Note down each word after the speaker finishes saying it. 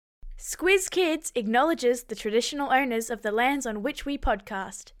Squiz Kids acknowledges the traditional owners of the lands on which we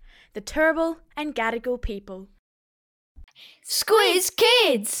podcast, the Turrbal and Gadigal people. Squiz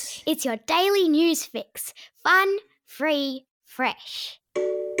Kids! It's your daily news fix. Fun, free, fresh.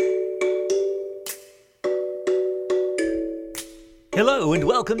 Hello and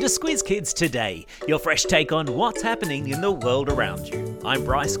welcome to Squiz Kids Today, your fresh take on what's happening in the world around you. I'm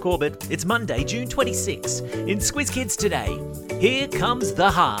Bryce Corbett. It's Monday, June 26. In Squiz Kids Today, here comes the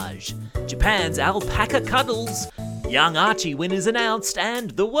Hajj, Japan's alpaca cuddles, young Archie winners announced,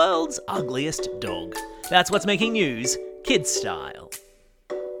 and the world's ugliest dog. That's what's making news, kids style.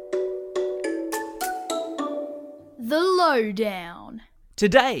 The Lowdown.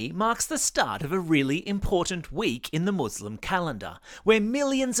 Today marks the start of a really important week in the Muslim calendar, where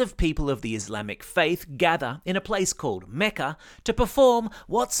millions of people of the Islamic faith gather in a place called Mecca to perform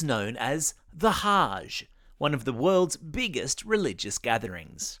what's known as the Hajj, one of the world's biggest religious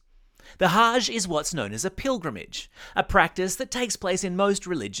gatherings. The Hajj is what's known as a pilgrimage, a practice that takes place in most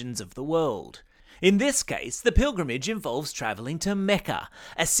religions of the world. In this case, the pilgrimage involves travelling to Mecca,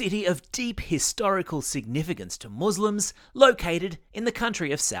 a city of deep historical significance to Muslims located in the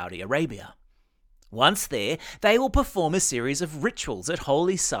country of Saudi Arabia. Once there, they will perform a series of rituals at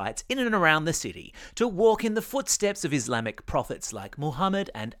holy sites in and around the city to walk in the footsteps of Islamic prophets like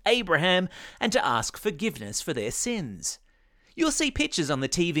Muhammad and Abraham and to ask forgiveness for their sins. You'll see pictures on the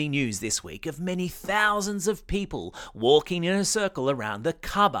TV news this week of many thousands of people walking in a circle around the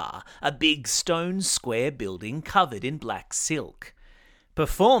Kaaba, a big stone square building covered in black silk.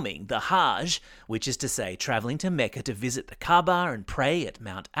 Performing the Hajj, which is to say travelling to Mecca to visit the Kaaba and pray at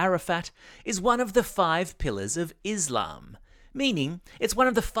Mount Arafat, is one of the 5 pillars of Islam, meaning it's one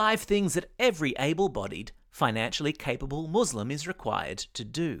of the 5 things that every able-bodied, financially capable Muslim is required to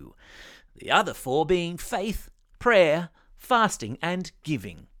do. The other 4 being faith, prayer, fasting and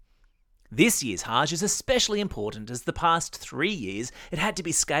giving. This year's Hajj is especially important as the past 3 years it had to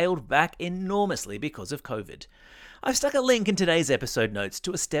be scaled back enormously because of COVID. I've stuck a link in today's episode notes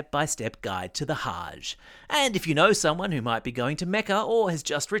to a step-by-step guide to the Hajj. And if you know someone who might be going to Mecca or has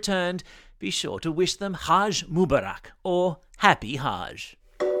just returned, be sure to wish them Hajj Mubarak or Happy Hajj.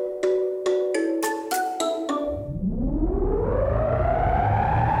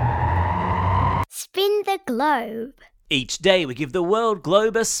 Spin the globe. Each day we give the world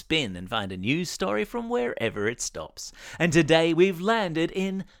globe a spin and find a news story from wherever it stops. And today we've landed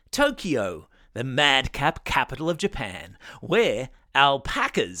in Tokyo, the madcap capital of Japan, where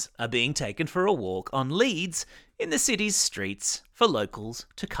alpacas are being taken for a walk on leads in the city's streets for locals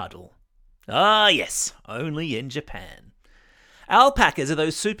to cuddle. Ah yes, only in Japan. Alpacas are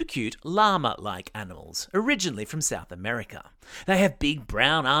those super cute llama-like animals, originally from South America. They have big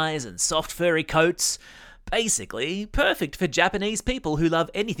brown eyes and soft furry coats. Basically, perfect for Japanese people who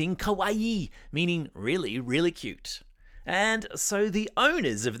love anything kawaii, meaning really, really cute. And so the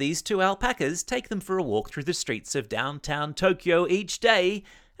owners of these 2 alpacas take them for a walk through the streets of downtown Tokyo each day,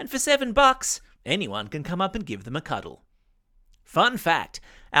 and for $7, anyone can come up and give them a cuddle. Fun fact,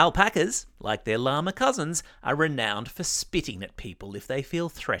 alpacas, like their llama cousins, are renowned for spitting at people if they feel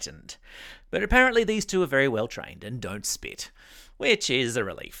threatened. But apparently these 2 are very well trained and don't spit, which is a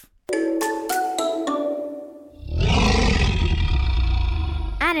relief.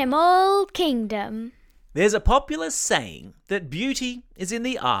 Animal Kingdom. There's a popular saying that beauty is in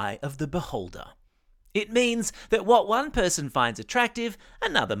the eye of the beholder. It means that what one person finds attractive,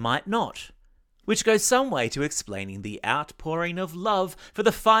 another might not, which goes some way to explaining the outpouring of love for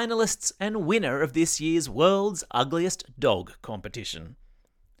the finalists and winner of this year's World's Ugliest Dog competition.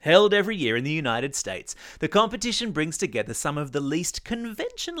 Held every year in the United States, the competition brings together some of the least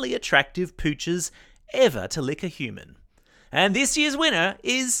conventionally attractive pooches ever to lick a human. And this year's winner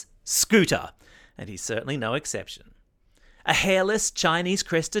is Scooter, and he's certainly no exception. A hairless Chinese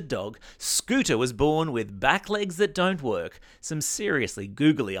crested dog, Scooter was born with back legs that don't work, some seriously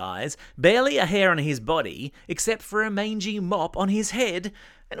googly eyes, barely a hair on his body except for a mangy mop on his head,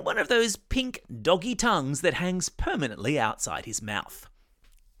 and one of those pink doggy tongues that hangs permanently outside his mouth.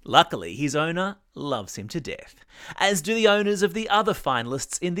 Luckily, his owner loves him to death, as do the owners of the other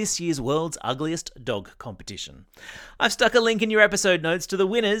finalists in this year's World's Ugliest Dog competition. I've stuck a link in your episode notes to the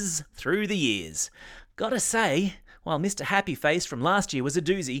winners through the years. Gotta say, while Mr. Happy Face from last year was a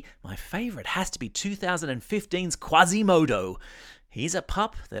doozy, my favourite has to be 2015's Quasimodo. He's a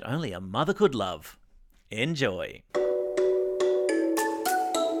pup that only a mother could love. Enjoy.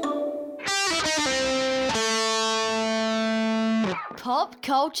 Pop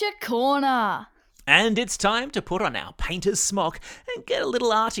Culture Corner. And it's time to put on our painter's smock and get a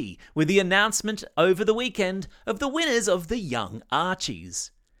little arty with the announcement over the weekend of the winners of the Young Archies.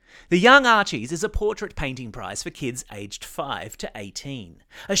 The Young Archies is a portrait painting prize for kids aged 5 to 18,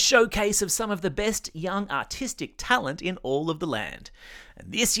 a showcase of some of the best young artistic talent in all of the land.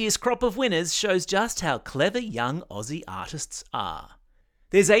 And this year's crop of winners shows just how clever young Aussie artists are.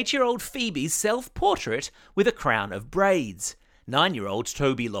 There's 8-year-old Phoebe's self-portrait with a crown of braids, 9-year-old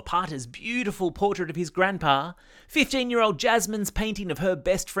Toby Lopata's beautiful portrait of his grandpa, 15-year-old Jasmine's painting of her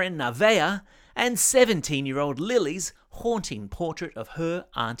best friend Navea, and 17-year-old Lily's haunting portrait of her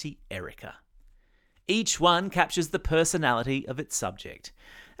auntie Erica. Each one captures the personality of its subject,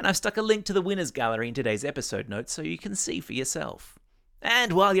 and I've stuck a link to the winners gallery in today's episode notes so you can see for yourself.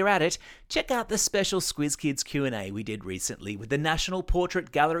 And while you're at it, check out the special Squiz Kids Q&A we did recently with the National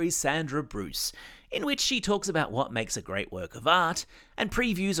Portrait Gallery's Sandra Bruce, in which she talks about what makes a great work of art and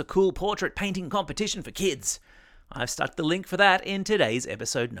previews a cool portrait painting competition for kids. I've stuck the link for that in today's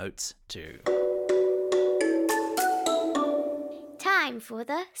episode notes too. Time for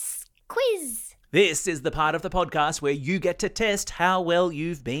the quiz. This is the part of the podcast where you get to test how well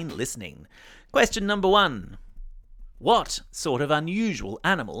you've been listening. Question number 1. What sort of unusual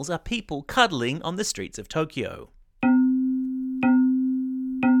animals are people cuddling on the streets of Tokyo?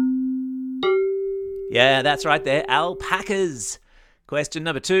 Yeah, that's right there, alpacas. Question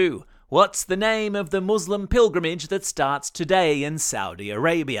number 2. What's the name of the Muslim pilgrimage that starts today in Saudi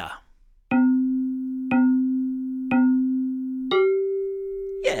Arabia?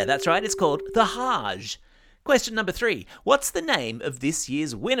 Yeah, that's right, it's called the Hajj. Question number 3. What's the name of this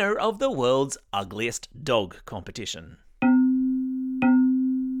year's winner of the world's ugliest dog competition?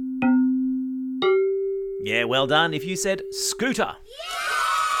 Yeah, well done if you said Scooter.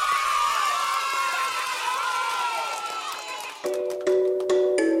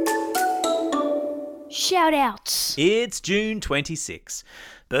 Shout-outs. It's June 26.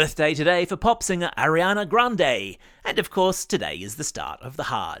 Birthday today for pop singer Ariana Grande. And of course, today is the start of the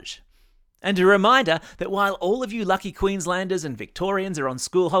Hajj. And a reminder that while all of you lucky Queenslanders and Victorians are on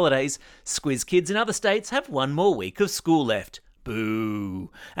school holidays, Squiz Kids in other states have one more week of school left. Boo!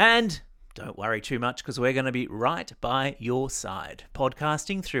 And don't worry too much because we're going to be right by your side,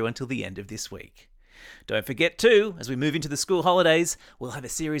 podcasting through until the end of this week. Don't forget too, as we move into the school holidays, we'll have a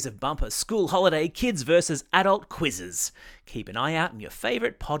series of bumper school holiday kids versus adult quizzes. Keep an eye out in your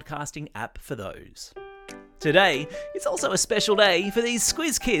favourite podcasting app for those. Today, it's also a special day for these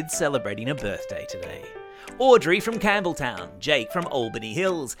Squiz Kids celebrating a birthday today. Audrey from Campbelltown, Jake from Albany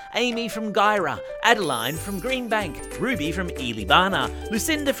Hills, Amy from Gyra, Adeline from Greenbank, Ruby from Elibana,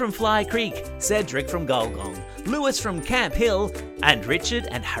 Lucinda from Fly Creek, Cedric from Gulgong, Lewis from Camp Hill, and Richard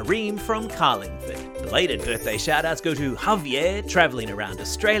and Hareem from Carlingford. Belated birthday shout-outs go to Javier, travelling around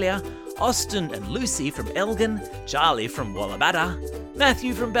Australia, Austin and Lucy from Elgin, Charlie from Wallabada,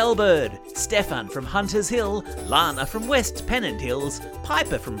 Matthew from Bellbird, Stefan from Hunters Hill, Lana from West Pennant Hills,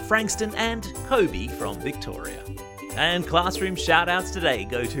 Piper from Frankston, and Kobe from Victoria. And classroom shout-outs today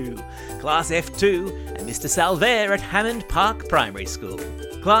go to Class F2 and Mr. Salver at Hammond Park Primary School,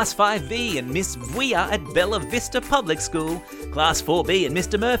 Class 5B and Miss Vuia at Bella Vista Public School, Class 4B and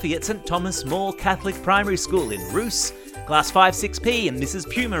Mr. Murphy at St Thomas More Catholic Primary School in Roos, Class 5-6P and Mrs.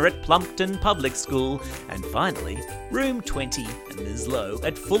 Puma at Plumpton Public School, and finally, Room 20 and Ms. Lowe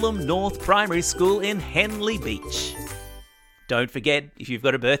at Fulham North Primary School in Henley Beach. Don't forget, if you've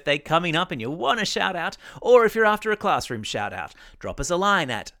got a birthday coming up and you want a shout-out, or if you're after a classroom shout-out, drop us a line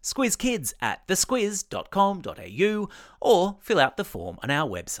at squizkids@thesquiz.com.au or fill out the form on our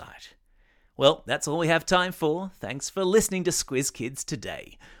website. Well, that's all we have time for. Thanks for listening to Squiz Kids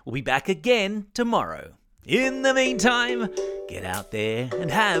today. We'll be back again tomorrow. In the meantime, get out there and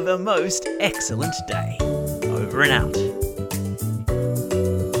have a most excellent day. Over and out.